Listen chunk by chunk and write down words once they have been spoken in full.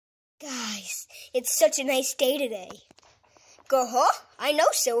It's such a nice day today. Go, huh? I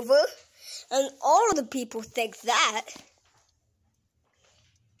know, Silver. And all of the people think that.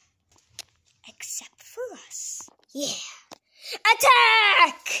 Except for us. Yeah.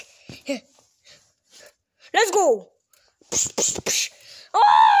 Attack! Let's go.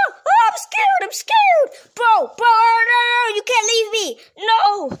 Oh, I'm scared. Bro, no, you can't leave me.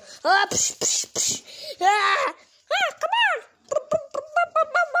 No. Come on.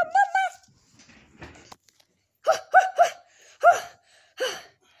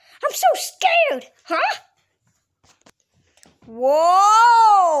 I'm so scared. Huh?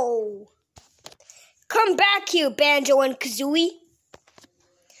 Whoa. Come back here, Banjo and Kazooie.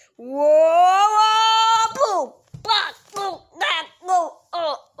 Whoa. Boom.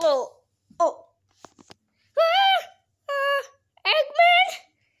 Eggman?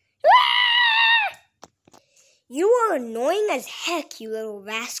 You are annoying as heck, you little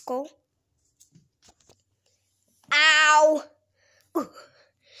rascal. Ow!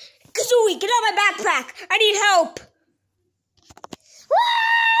 Kazooie, get out of my backpack! I need help!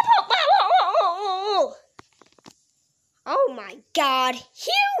 Oh my God,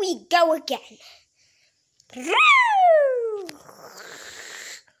 here we go again.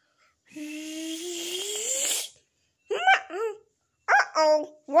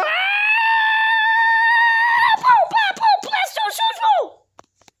 Uh-oh. Wow!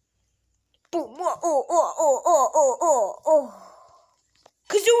 Boom! Oh.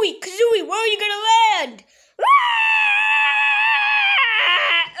 Kazooie, where are you gonna land?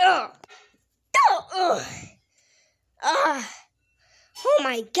 Oh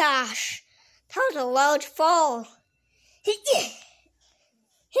my gosh, that was a large fall.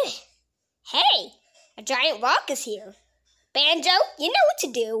 Hey, a giant rock is here. Banjo, you know what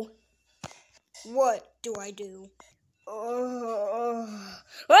to do. What do I do?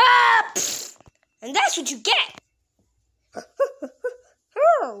 And that's what you get.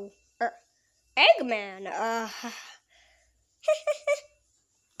 Eggman,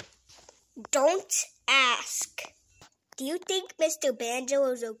 Don't ask. Do you think Mr. Banjo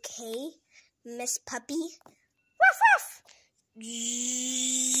is okay, Miss Puppy? Ruff, ruff.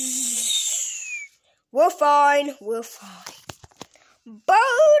 We're fine.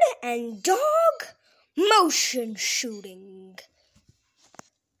 Bird and dog motion shooting.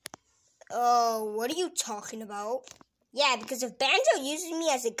 Oh, what are you talking about? Yeah, because if Banjo uses me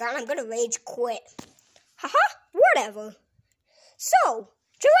as a gun, I'm gonna rage quit. Haha, whatever. So,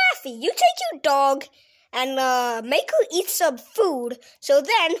 Giraffe, you take your dog and make her eat some food, so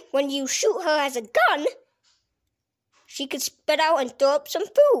then when you shoot her as a gun, she could spit out and throw up some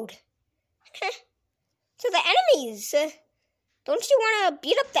food. To the enemies. Don't you want to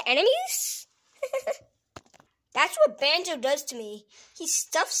beat up the enemies? That's what Banjo does to me. He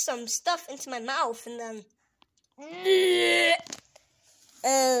stuffs some stuff into my mouth and then...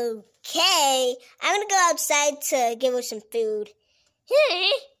 Okay, I'm going to go outside to give her some food.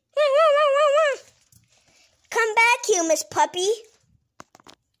 Come back here, Miss Puppy.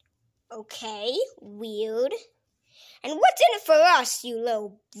 Okay, weird. And what's in it for us, you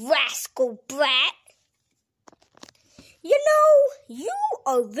little rascal brat? You know, you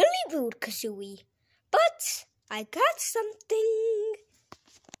are really rude, Kazooie. But I got something.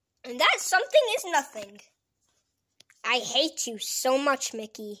 And that something is nothing. I hate you so much,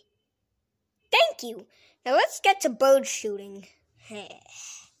 Mickey. Thank you. Now let's get to bird shooting.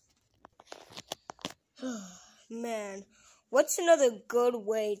 Man, what's another good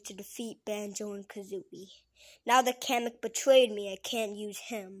way to defeat Banjo and Kazooie? Now that Kamek betrayed me, I can't use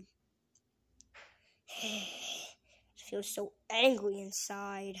him. I feel so angry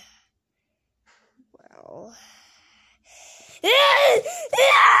inside. Well...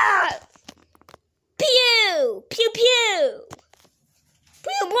 Pew! Pew pew!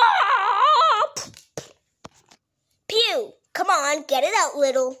 Pew! Pew! Come on, get it out,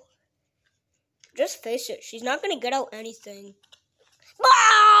 little. Just face it, she's not gonna get out anything.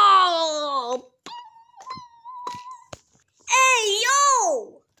 Hey,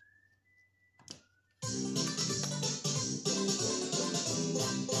 yo!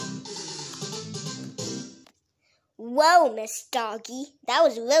 Whoa, Miss Doggy, that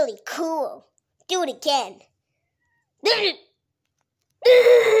was really cool. Do it again.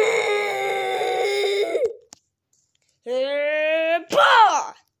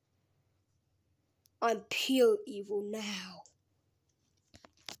 I'm pure evil now.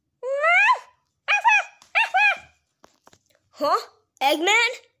 Huh?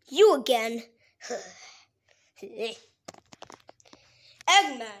 Eggman? You again.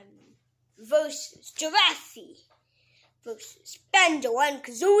 Eggman versus Giraffe. versus Banjo and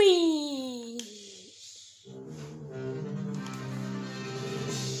Kazooie.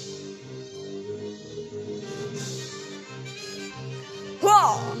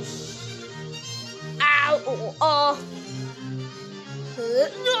 Whoa! Ow! Ow!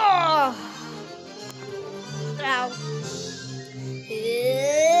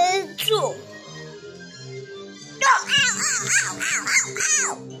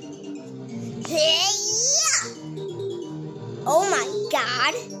 Oh my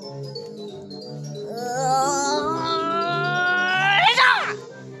God!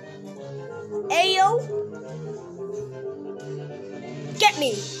 Ayo! Get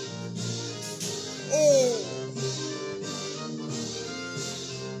me!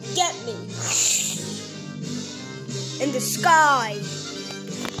 Get me! In the sky!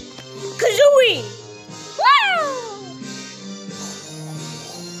 Kazooie! Wow!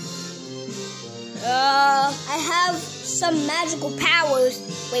 I have some magical powers.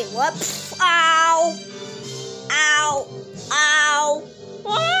 Wait, what? Ow! Ow! Ow!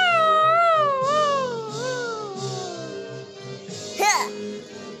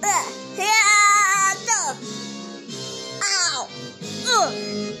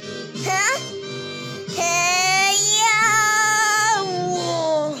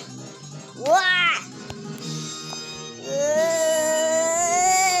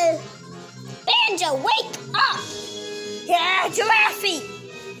 Banjo, wake up! Giraffe!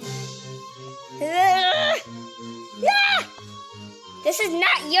 This is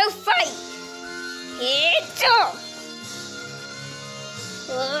not your fight!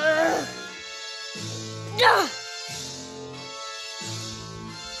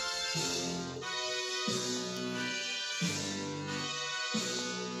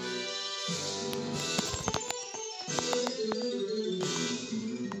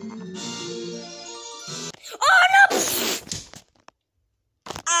 Oh no!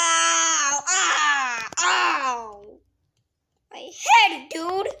 Ow! Ow! Ow! My head,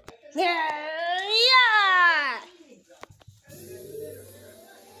 dude! Yeah!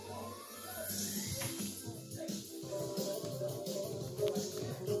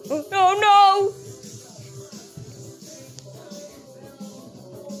 Oh no!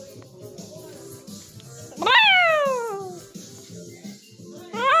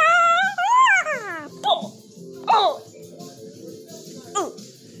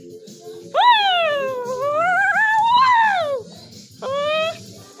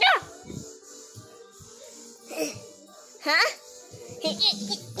 Huh?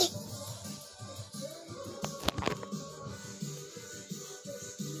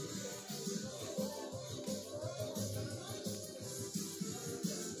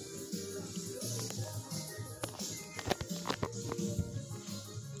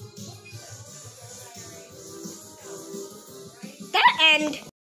 That end.